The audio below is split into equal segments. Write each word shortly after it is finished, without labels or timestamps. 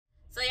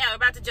we're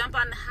about to jump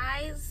on the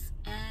highs,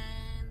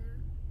 and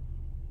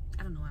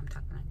I don't know why I'm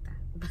talking like that.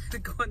 We're about to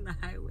go on the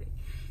highway,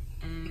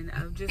 and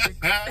I'm just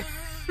about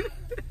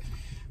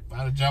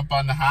to jump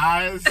on the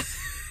highs.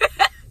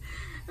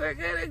 We're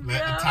gonna go.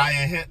 Let the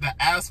tire hit the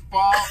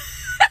asphalt.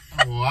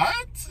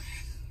 What?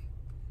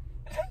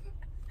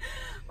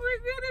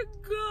 We're gonna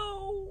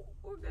go.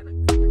 We're gonna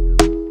go.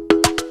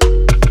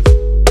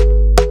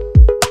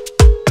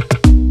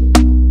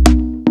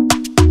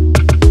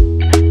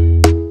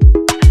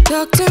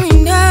 Talk to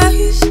me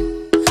nice,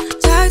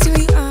 talk to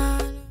me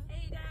on.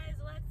 Hey guys,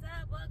 what's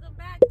up? Welcome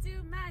back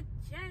to my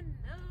channel.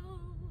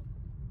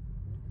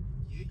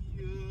 Yeah.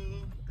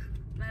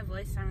 My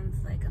voice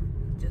sounds like I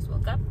just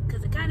woke up,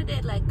 because it kind of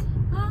did, like,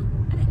 huh?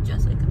 I didn't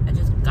just wake up. I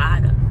just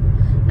got up.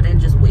 I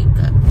didn't just wake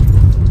up.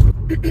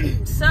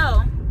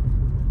 So,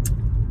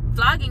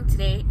 vlogging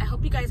today. I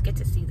hope you guys get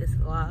to see this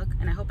vlog,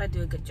 and I hope I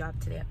do a good job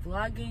today at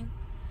vlogging.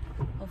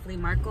 Hopefully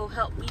Mark will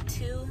help me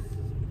too.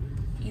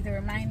 Either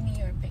remind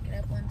me or pick it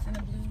up once in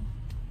a blue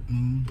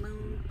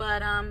moon.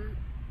 But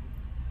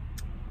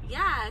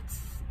yeah,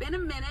 it's been a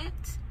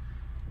minute.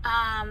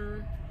 I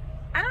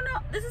don't know,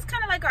 this is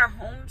kind of like our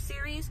home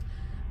series.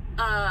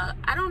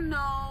 I don't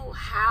know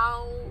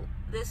how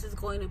this is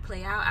going to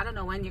play out. I don't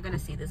know when you're gonna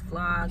see this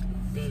vlog.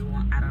 Day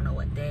one, I don't know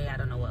what day, I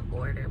don't know what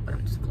order, but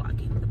I'm just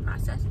vlogging the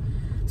process.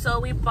 So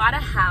we bought a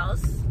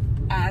house,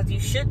 as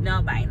you should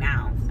know by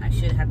now. I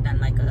should have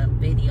done like a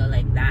video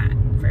like that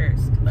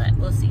first, but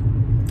we'll see.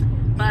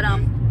 But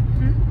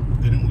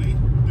Didn't we?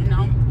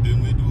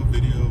 Didn't we do a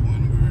video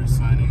when we were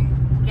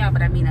signing? Yeah,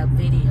 but I mean a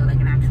video, like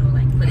an actual,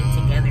 like, put it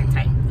together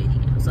type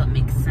video, so it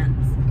makes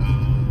sense.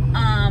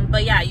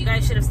 But yeah, you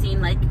guys should have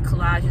seen like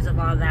collages of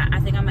all that. I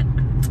think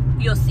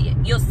you'll see it.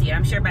 You'll see it.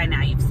 I'm sure by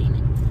now you've seen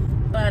it.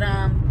 But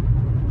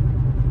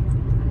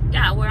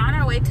yeah, we're on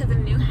our way to the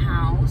new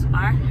house,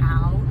 our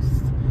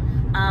house.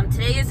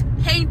 Today is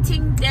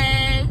painting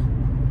day.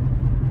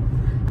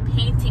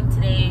 Painting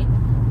today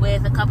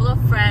with a couple of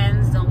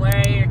friends. Don't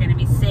worry, you're gonna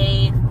be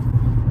safe.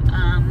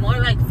 More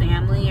like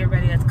family,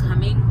 everybody that's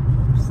coming.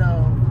 So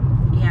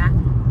yeah,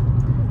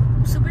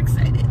 I'm super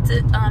excited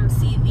to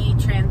see the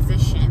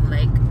transition.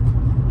 Like,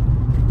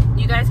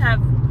 you guys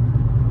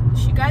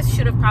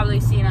should have probably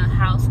seen a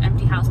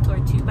empty house tour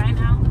too by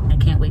now. I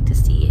can't wait to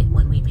see it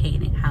when we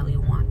paint it how we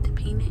want to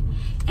paint it,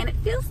 and it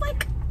feels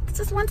like it's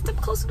just one step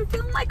closer to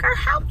feeling like our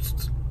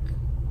house,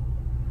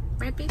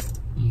 right, babe?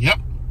 Yep.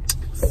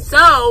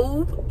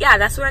 So yeah,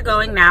 that's where we're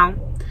going now.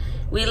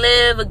 We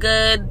live a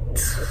good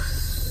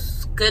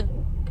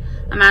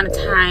amount of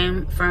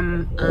time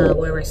from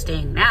where we're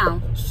staying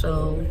now,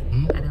 so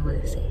I didn't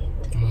want to say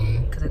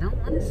it because I don't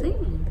want to say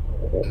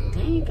it.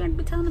 Dang, you can't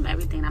be telling them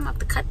everything. I'm gonna have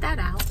to cut that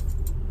out.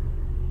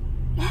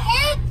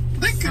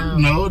 They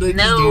can know. They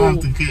just don't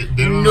have to get. I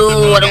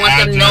don't want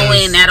them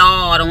knowing at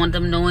all. I don't want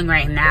them knowing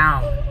right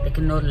now. They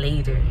can know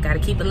later. Gotta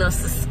keep a little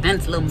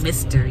suspense, a little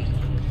mystery.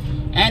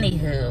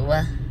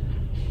 Anywho.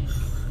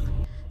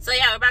 So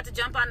yeah, we're about to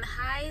jump on the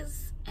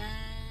highs,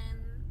 and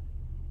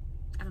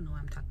I don't know why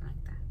I'm talking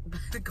like that. We're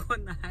about to go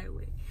on the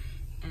highway,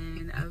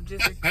 and I'm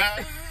just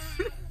about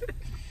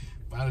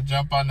to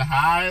jump on the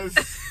highs.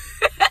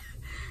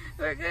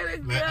 We're gonna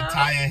go. Let the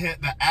tire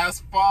hit the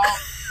asphalt.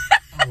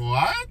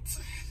 What?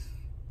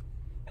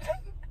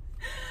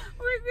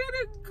 We're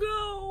gonna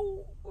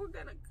go. We're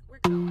going.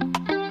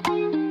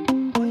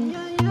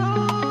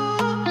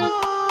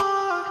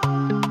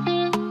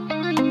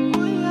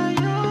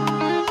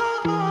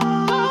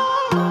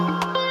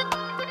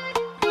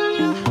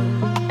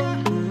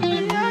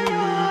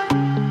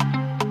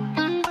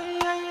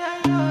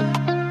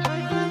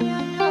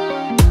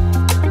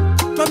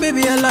 My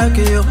baby, I like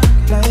you.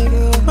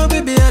 My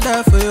baby, I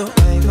die for you.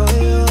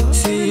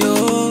 See you,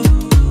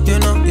 you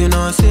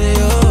know, I see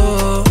you.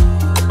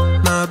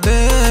 My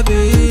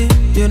baby,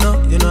 you know,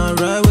 I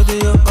ride with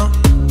you.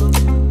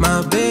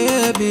 My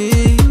baby,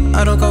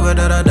 I don't cover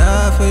that, I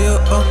die for you.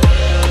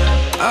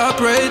 I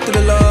pray to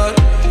the Lord,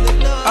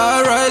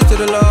 I rise to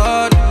the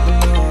Lord,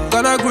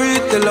 gonna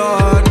greet the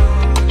Lord.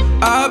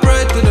 I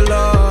pray to the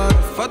Lord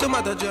for the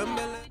mother Jembe.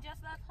 We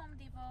just left Home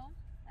Depot.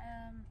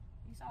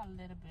 You saw a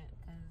little bit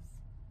because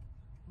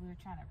we were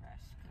trying to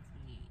rush because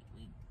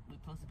we're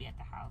supposed to be at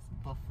the house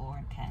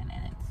before 10,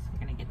 and we're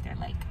gonna get there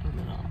like a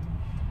little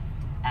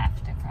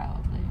after,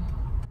 probably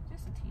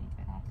just a teeny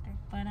bit after.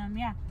 But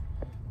yeah,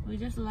 we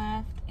just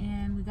left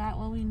and we got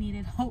what we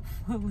needed.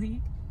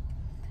 Hopefully,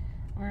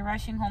 we're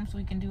rushing home so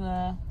we can do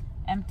a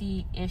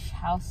empty-ish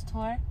house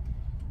tour,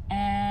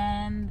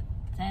 and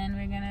then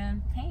we're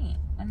gonna paint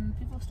when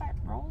people start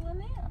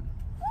rolling in.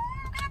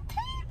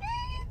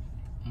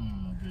 Oh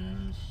my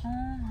gosh.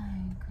 Oh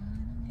my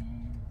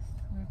goodness.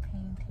 We're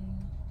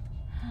painting.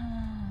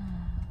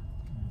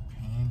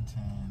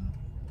 Painting.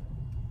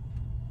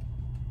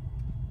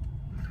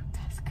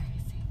 That's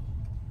crazy.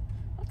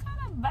 What kind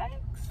of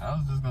bikes? I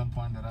was just gonna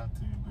point that out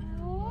to you, but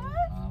you were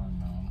like, I don't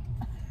know.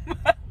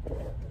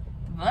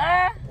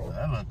 What?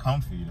 That look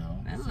comfy though.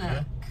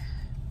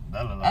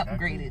 That look like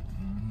upgraded.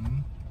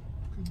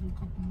 Could do a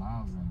couple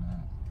miles in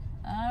that.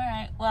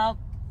 Alright, well,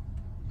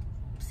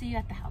 see you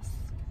at the house.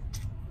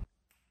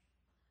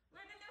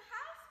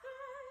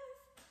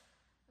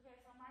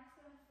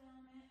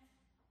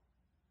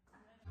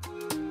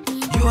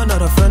 are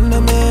not a friend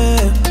of me,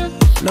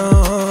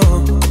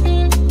 no.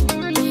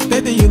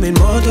 Baby, you mean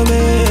more to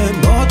me,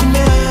 more to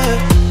me.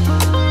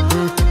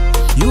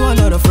 You are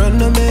not a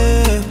friend of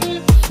me,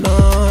 no.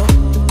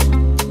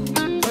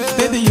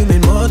 Baby, you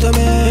mean more to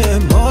me,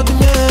 more to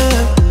me.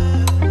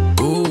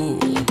 Ooh.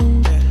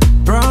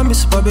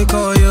 Promise, Bobby,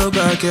 call you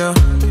back, yeah.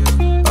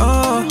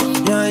 Oh,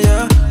 yeah,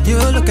 yeah. You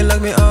looking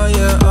like me, oh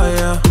yeah, oh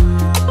yeah.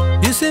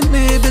 You see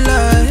me be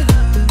like,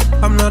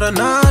 I'm not a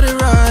naughty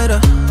rider.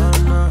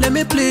 Let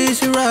me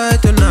please you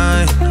right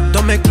tonight.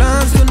 Don't make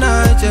plans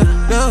tonight, yeah,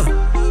 no.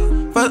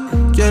 But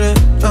get it,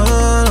 no.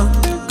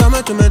 Come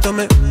here to me, to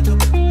me.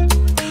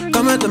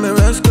 Come here to me,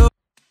 let's go.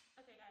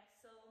 Okay, guys,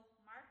 so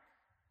Mark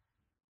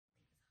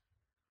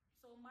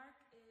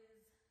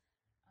is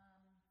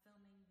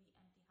filming the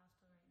empty house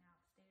tour right now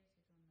upstairs.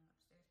 He's doing the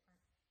upstairs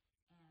part,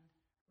 and we're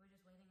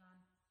just waiting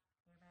on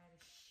everybody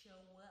to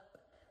show up,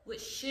 which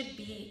should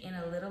be in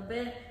a little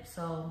bit.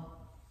 So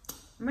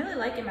I'm really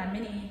liking my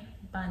mini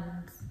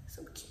buns,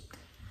 so cute.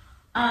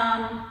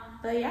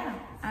 But yeah,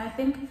 I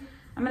think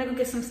I'm gonna go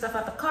get some stuff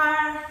out the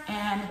car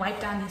and wipe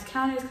down these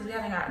counters because we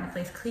haven't gotten the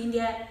place cleaned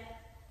yet.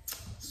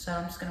 So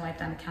I'm just gonna wipe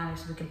down the counter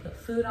so we can put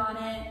food on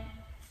it.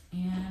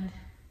 And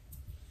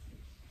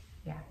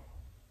yeah,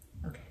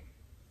 okay.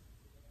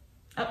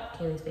 Oh,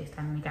 Kaylee's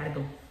FaceTiming me, gotta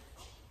go.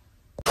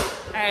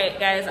 All right,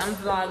 guys, I'm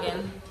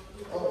vlogging.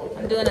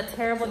 I'm doing a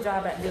terrible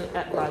job at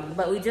vlogging,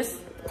 but we just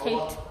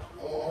taped.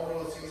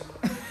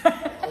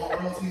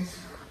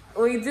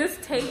 We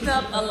just taped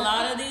up a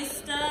lot of these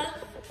stuff.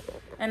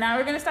 And now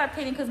we're gonna start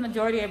painting because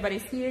majority of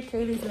everybody's here.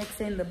 Kaylee's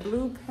mixing the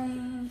blue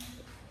paint.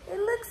 It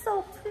looks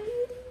so pretty.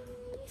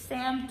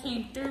 Sam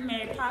came through,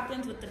 Mary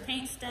Poppins with the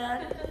paint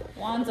stuff.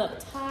 Juan's up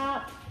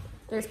top.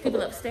 There's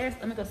people upstairs.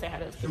 Let me go say hi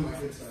to those people.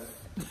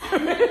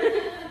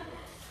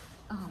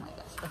 Oh my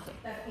gosh, okay.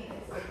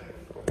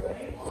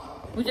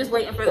 We're just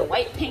waiting for the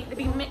white paint to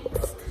be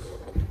mixed.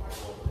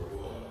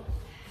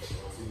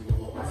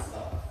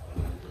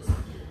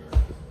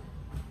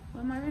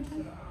 What am I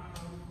doing?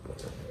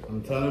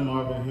 I'm telling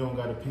Marvin he don't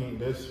gotta paint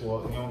this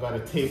wall, he don't gotta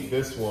tape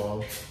this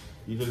wall.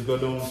 You just go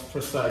down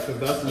precise, cause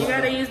that's you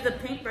gotta use the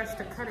paintbrush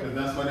to cut it. Cause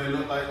that's what they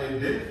look like they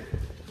did.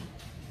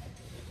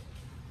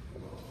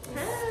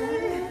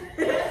 Hey.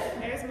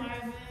 There's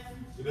Marvin.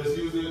 You just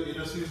use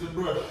the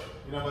brush.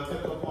 You never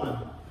take up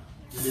one.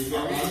 Did you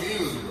get one?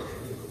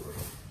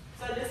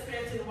 So just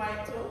paint to the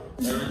white too?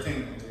 Everything.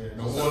 Yeah.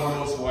 The whole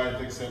house white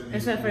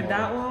except for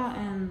that wall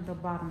and the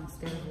bottom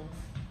stairs wall.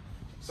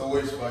 So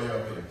which spot you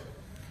up here?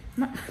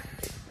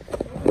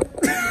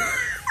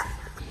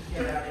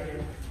 Get out of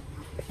here.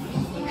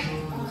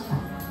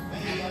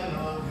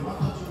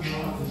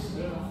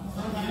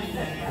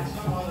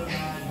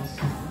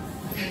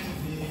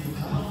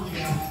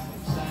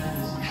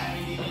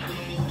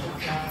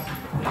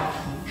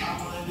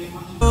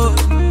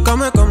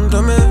 Come to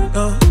me,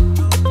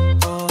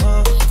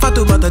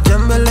 Fatoumata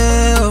Jembele,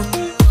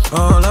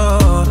 oh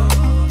Lord.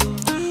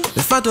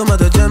 The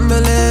Fatoumata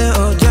Jembele,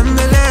 oh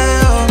Jembele,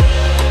 oh.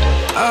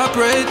 I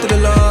pray to the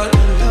Lord,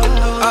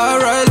 I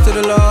rise to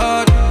the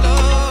Lord,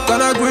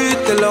 gonna greet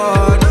the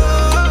Lord.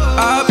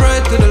 I pray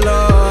to the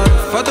Lord,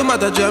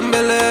 Fatoumata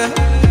Jembele.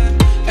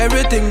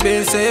 Everything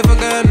being safe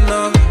again,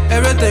 no.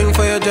 Everything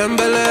for your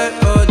Jembele,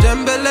 oh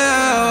Jembele,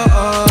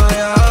 oh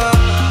yeah.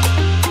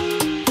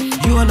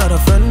 You are not a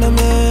friend of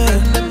me,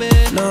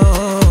 no.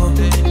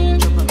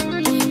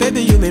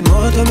 Baby, you mean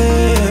more to me,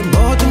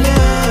 more to me.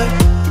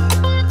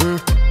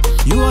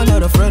 You are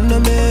not a friend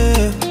of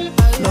me,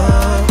 no.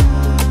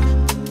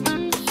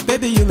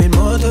 Baby, you mean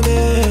more to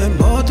me,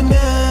 more to me.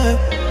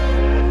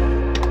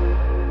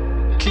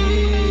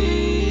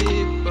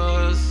 Keep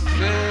us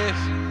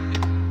safe.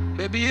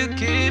 Baby, you're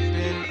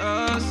keeping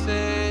us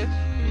safe.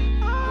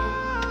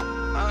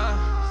 I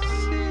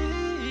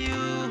see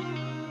you.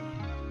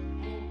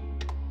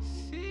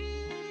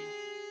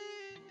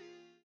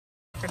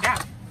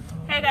 Forgot.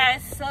 Hey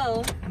guys,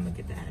 so I'm gonna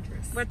get the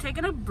address. we're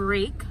taking a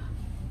break.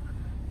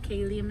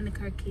 Kaylee, I'm in the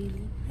car,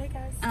 Kaylee. Hey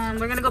guys.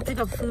 We're gonna go pick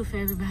up food for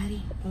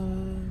everybody.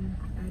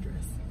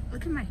 Address.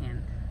 Look at my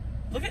hand.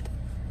 Look at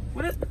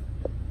what is.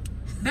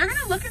 They're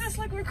gonna look at us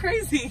like we're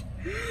crazy.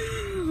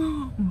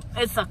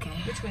 It's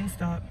okay. Which wing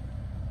stop?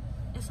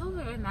 It's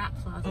over in that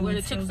plaza Oh, where the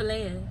it's Chick-fil-A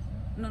is.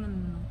 No.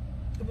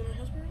 The one on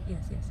Hillsborough? Yes.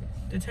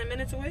 They're 10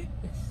 minutes away?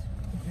 Yes.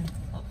 Okay.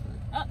 Hopefully.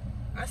 Oh,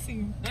 I see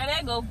you. there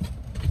they go.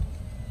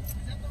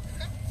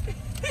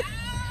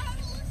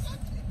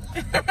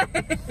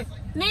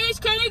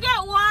 Niche, can you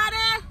get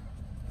water?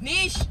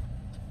 Niche!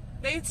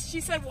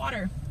 She said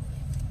water.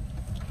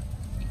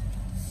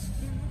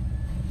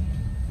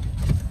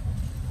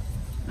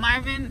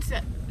 Marvin,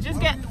 just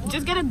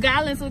get a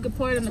gallon so we can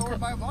pour it in the cup.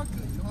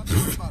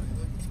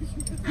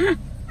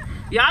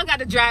 Y'all got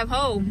to drive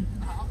home.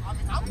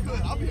 I'm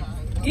good. I'll be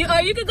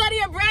alright. You could go to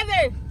your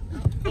brother.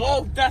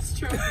 Oh, that's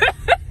true.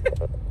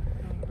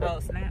 Oh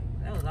snap!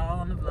 That was all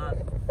on the vlog.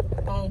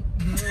 Oh.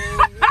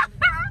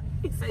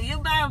 So you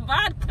buy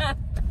vodka.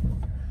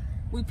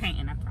 We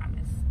painting, I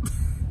promise.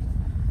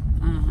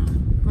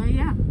 But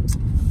yeah.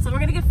 So we're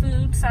gonna get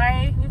food.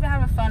 Sorry, we've been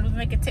having fun. We're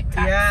making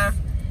TikToks. Yeah.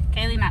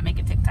 Kaylee not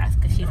making TikToks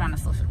because she's on a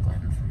social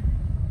cleanse.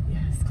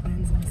 Yes,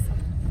 cleanse myself.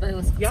 But it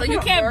was, so you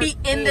can't be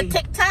in the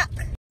TikTok.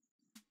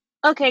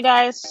 Okay,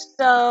 guys.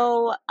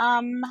 So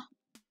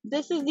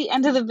this is the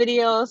end of the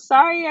video.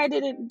 Sorry I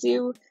didn't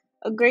do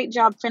a great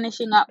job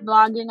finishing up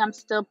vlogging. I'm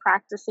still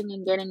practicing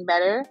and getting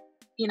better,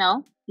 you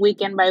know,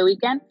 weekend by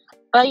weekend.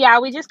 But yeah,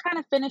 we just kind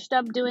of finished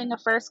up doing a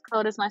first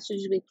coat as much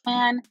as we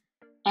can.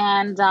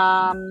 And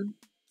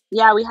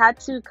yeah, we had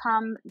to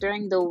come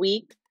during the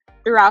week,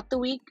 throughout the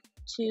week,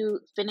 to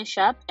finish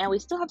up. And we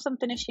still have some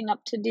finishing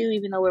up to do,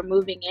 even though we're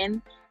moving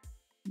in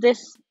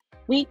this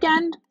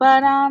weekend.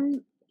 But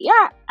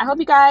yeah, I hope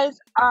you guys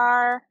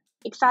are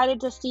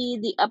excited to see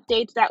the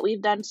updates that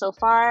we've done so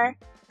far.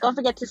 Don't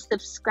forget to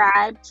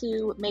subscribe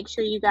to make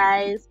sure you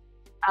guys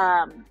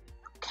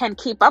can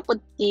keep up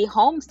with the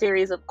home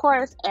series, of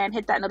course, and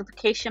hit that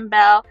notification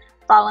bell.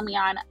 Follow me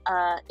on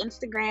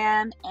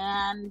Instagram.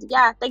 And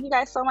yeah, thank you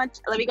guys so much.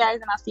 I love you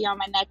guys, and I'll see you on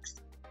my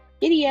next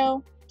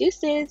video.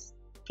 Deuces.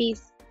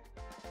 Peace.